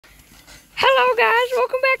Hello guys,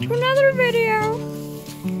 welcome back to another video.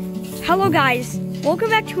 Hello guys, welcome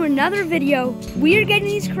back to another video. We are getting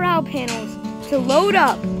these corral panels to load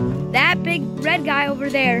up that big red guy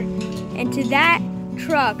over there into that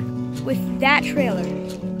truck with that trailer.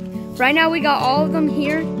 Right now we got all of them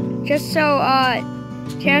here just so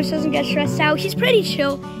Terrance doesn't get stressed out. He's pretty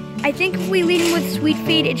chill. I think if we lead him with sweet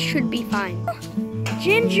feed, it should be fine.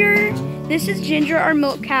 Ginger, this is Ginger, our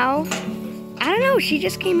milk cow. I don't know, she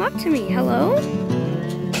just came up to me. Hello?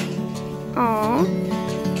 Aw.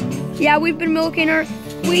 Yeah, we've been milking her.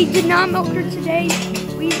 We did not milk her today.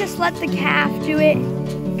 We just let the calf do it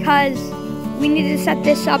because we needed to set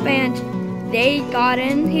this up and they got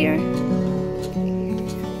in here.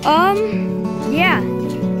 Yeah.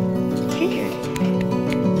 Ginger.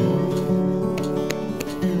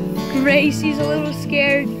 Gracie's a little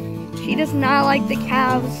scared. She does not like the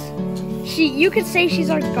calves. You could say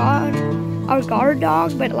she's our guard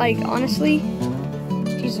dog, but like honestly,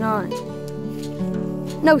 she's not.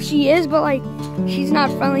 No, she is, but like she's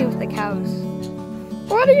not friendly with the cows.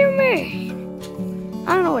 What do you mean?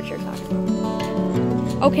 I don't know what you're talking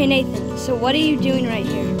about. Okay, Nathan, so what are you doing right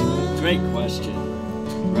here? Great question.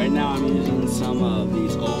 Right now I'm using some of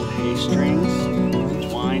these old hay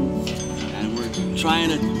strings, twine, and we're trying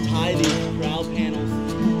to tie these corral panels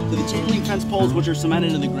to the chain link fence poles, which are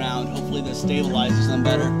cemented in the ground. Hopefully this stabilizes them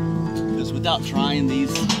better, because without trying,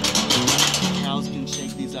 these cows can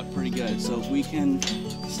shake these up pretty good. So if we can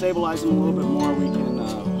stabilize them a little bit more, we can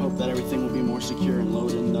hope that everything will be more secure and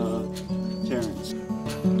load in Terrance.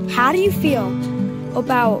 How do you feel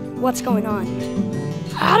about what's going on?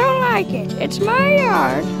 I don't like it. It's my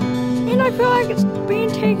yard, and I feel like it's being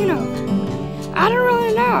taken over. I don't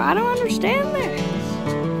really know. I don't understand this.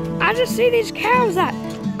 I just see these cows that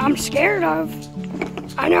I'm scared of.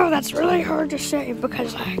 I know that's really hard to say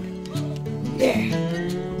because like, yeah.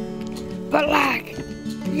 But like,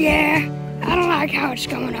 yeah, I don't like how it's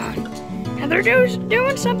going on. And they're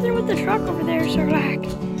doing something with the truck over there, so like,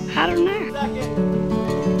 I don't know.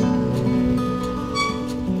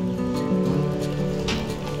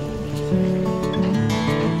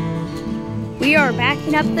 We are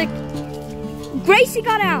backing up the... Gracie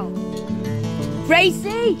got out!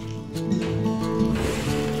 Gracie!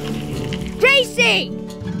 Gracie!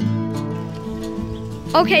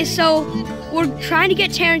 Okay, so we're trying to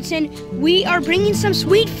get Terrance in. We are bringing some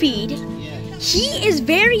sweet feed. He is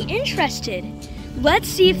very interested. Let's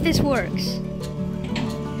see if this works.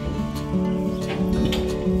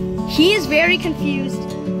 He is very confused.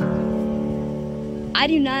 I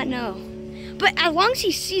do not know. But as long as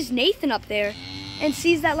he sees Nathan up there and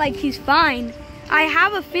sees that like he's fine, I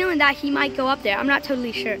have a feeling that he might go up there. I'm not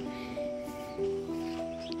totally sure.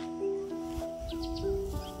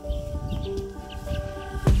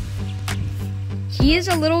 He is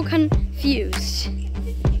a little confused.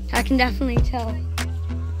 I can definitely tell.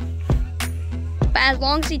 But as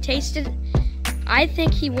long as he tasted it, I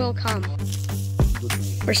think he will come.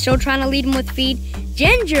 We're still trying to lead him with feed.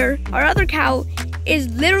 Ginger, our other cow,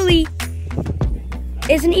 isn't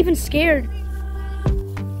even scared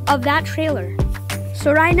of that trailer.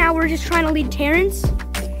 So right now we're just trying to lead Terrance.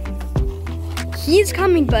 He's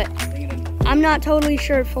coming, but I'm not totally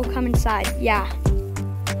sure if he'll come inside. Yeah.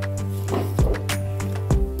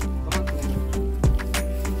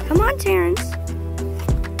 Come on, Terrance.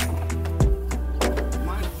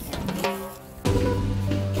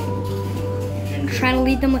 I'm trying to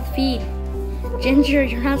lead them with feed. Ginger,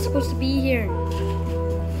 you're not supposed to be here.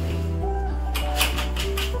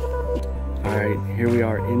 Alright, here we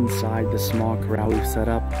are inside the small corral we've set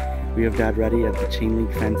up. We have Dad ready at the chain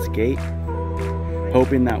link fence gate,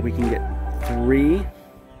 hoping that we can get 3,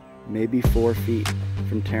 maybe 4 feet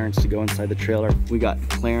from Terrance to go inside the trailer. We got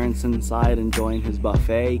Clarence inside enjoying his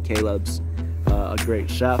buffet. Caleb's a great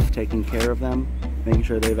chef, taking care of them, making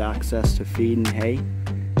sure they have access to feed and hay.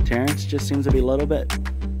 Terrance just seems to be a little bit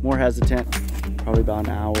more hesitant, probably about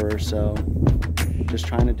an hour or so. Just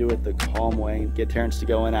trying to do it the calm way, get Terrance to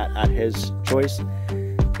go in at his choice,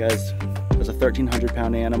 because as a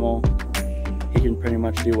 1,300-pound animal, he can pretty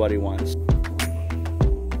much do what he wants.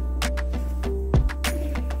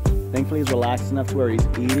 Thankfully, he's relaxed enough to where he's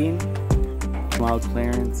eating, while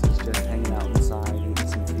Clarence is just hanging out inside, eating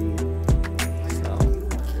some feed. So,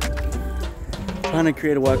 trying to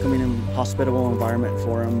create a welcoming and hospitable environment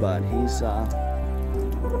for him, but he's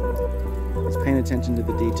paying attention to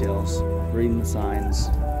the details, reading the signs,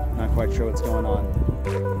 not quite sure what's going on.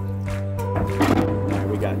 All right,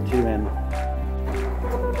 we got 2 in.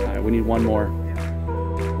 All right, we need 1 more.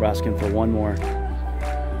 We're asking for 1 more.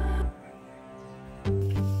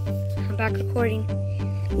 I'm back recording.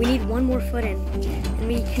 We need one more foot in, and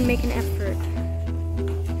we can make an effort.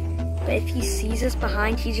 But if he sees us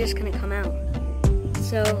behind, he's just gonna come out.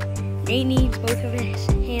 So Nate needs both of his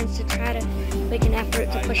hands to try to make an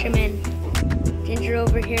effort to push him in. Ginger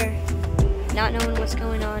over here, not knowing what's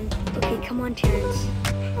going on. Okay, come on, Terrance.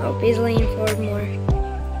 Oh, he's leaning forward more.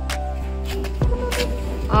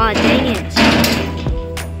 Aw, dang it.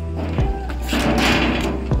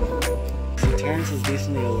 Terrance is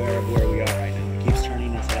decently aware of where we are right now. He keeps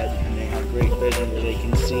turning his head, and they have great vision where they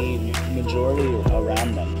can see majority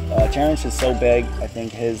around them. Terrance is so big, I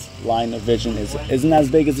think his line of vision isn't as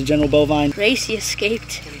big as the general bovine. Gracie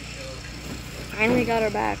escaped. Finally got her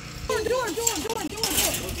back. Door.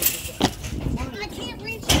 I can't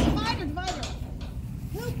reach the divider.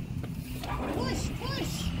 Push.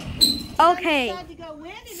 Okay,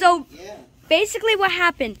 so basically what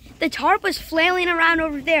happened, the tarp was flailing around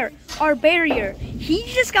over there, our barrier. He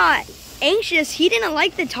just got anxious. He didn't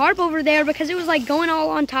like the tarp over there because it was like going all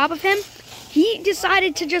on top of him. He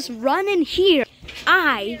decided to just run in here.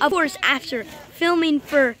 I, of course, after filming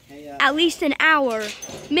for at least an hour,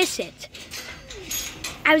 miss it.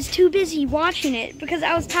 I was too busy watching it because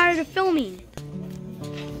I was tired of filming.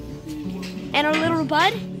 And our little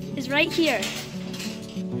bud is right here.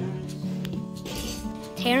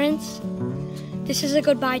 Terrance, this is a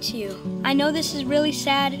goodbye to you. I know this is really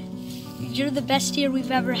sad. You're the best deer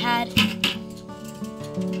we've ever had.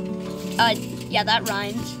 Yeah, that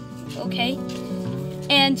rhymed. Okay.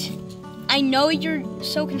 And I know you're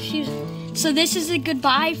so confused. So this is a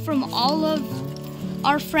goodbye from all of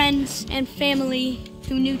our friends and family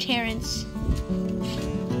who knew Terrance.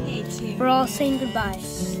 We're all saying goodbye.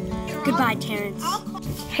 Goodbye, Terrance.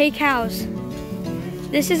 Hey, cows.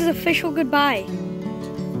 This is official goodbye.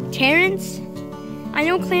 Terrance, I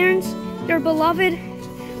know Clarence, your beloved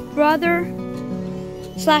brother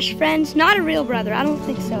 / friend, not a real brother, I don't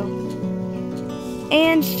think so.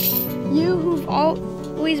 And you who've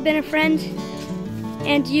always been a friend,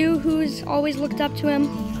 and you who's always looked up to him,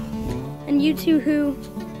 and you two who,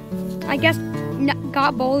 I guess,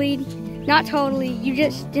 got bullied. Not totally, you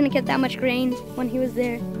just didn't get that much grain when he was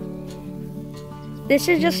there. This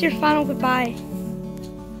is just your final goodbye.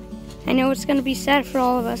 I know it's gonna be sad for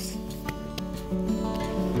all of us.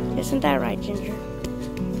 Isn't that right, Ginger?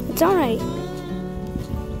 It's all right.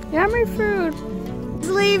 Yummy food. He's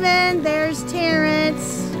leaving. There's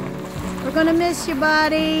Terrance. We're gonna miss you,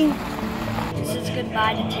 buddy. This is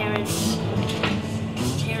goodbye to Terrance.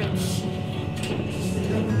 Terrance.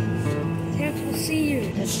 Terrance, we'll see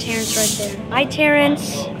you. That's Terrance right there. Bye,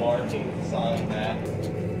 Terrance.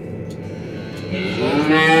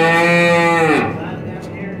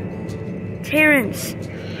 Terrance.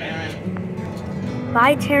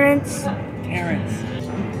 Bye, Terrance.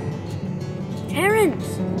 Terrance.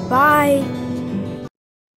 Bye.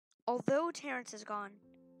 Although Terrance is gone,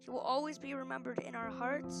 he will always be remembered in our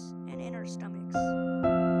hearts and in our stomachs.